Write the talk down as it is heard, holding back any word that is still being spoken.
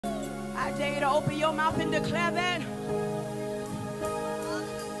I dare you to open your mouth and declare that.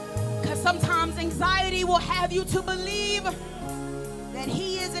 Because sometimes anxiety will have you to believe that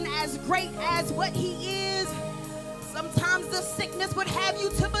he isn't as great as what he is. Sometimes the sickness would have you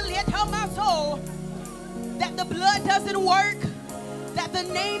to believe, tell my soul, that the blood doesn't work, that the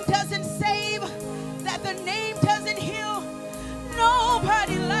name doesn't save, that the name doesn't heal.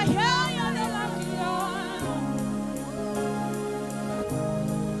 Nobody like you.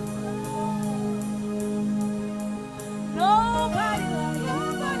 Nobody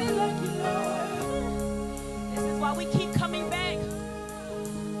like you, Lord. This is why we keep coming back.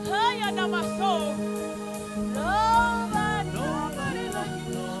 I know my soul. Nobody like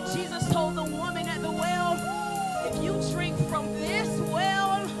you, Lord. Jesus told the woman at the well, if you drink from this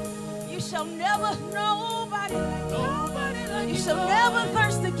well, you shall never, nobody like you shall never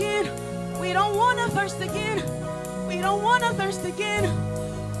thirst again. We don't want to thirst again. We don't want to thirst again.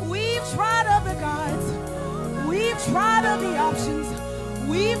 We've tried other gods. We've tried other options.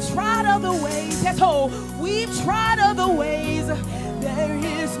 We've tried other ways. That's all. We've tried other ways. There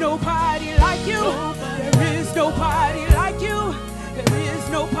is nobody like you. There is nobody like you. There is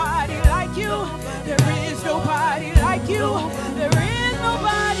nobody like you. There is nobody like you. There is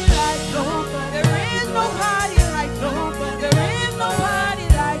nobody like you. There is nobody like you. There is nobody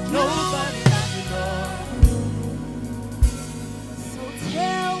like you. So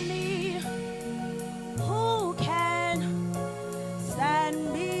tell me, who can stand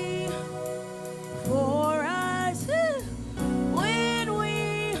before us when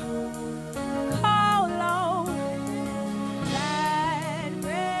we call on that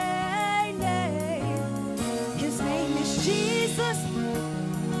great name? His name is Jesus.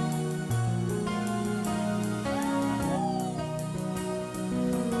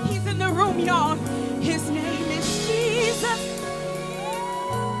 He's in the room, y'all. His name is Jesus.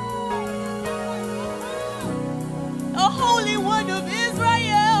 The Holy One of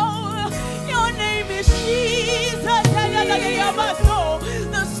Israel. Your name is Jesus.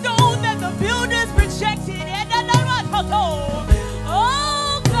 The stone that the builders rejected.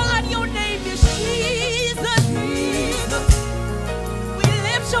 Oh God, your name is Jesus. We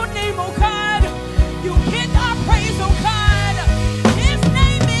lift your name, oh God. You get our praise, oh God. His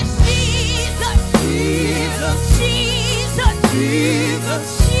name is Jesus. Jesus. Jesus.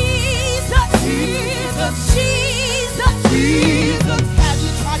 Jesus. Jesus. Jesus. Jesus. Have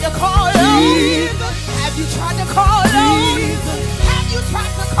you tried to call on? Have you tried to call on? Have you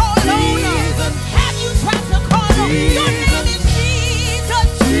tried to call on? Have you tried to call on? Your name is Jesus.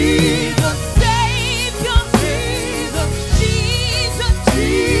 Jesus. Savior. Jesus. Jesus.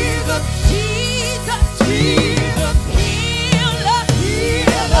 Jesus. Jesus. Jesus. Healer.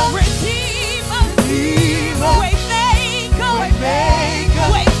 Healer. Redeemer. Redeemer. Waymaker. Waymaker.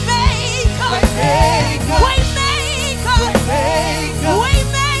 Waymaker. Waymaker. Waymaker.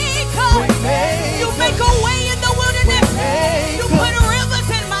 Waymaker. Waymaker. You make a way in the wilderness. You put rivers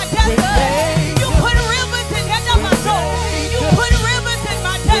in my desert. You put rivers in my soul. You put rivers in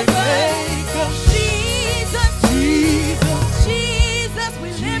my desert. Jesus. Jesus. Jesus. We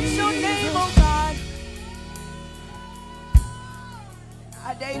lift your name, oh God. I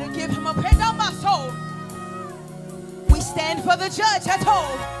dare you to give him a praise on my soul. We stand for the judge, I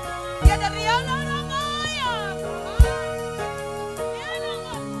told.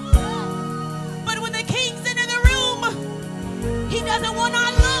 But when the king's into the room, he doesn't want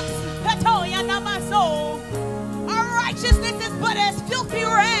our looks. I told you, not my soul. Our righteousness is but as filthy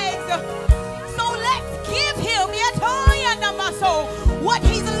rags. So let's give him, I told you, not my soul, what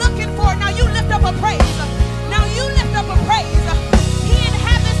he's looking for. Now you lift up a praise.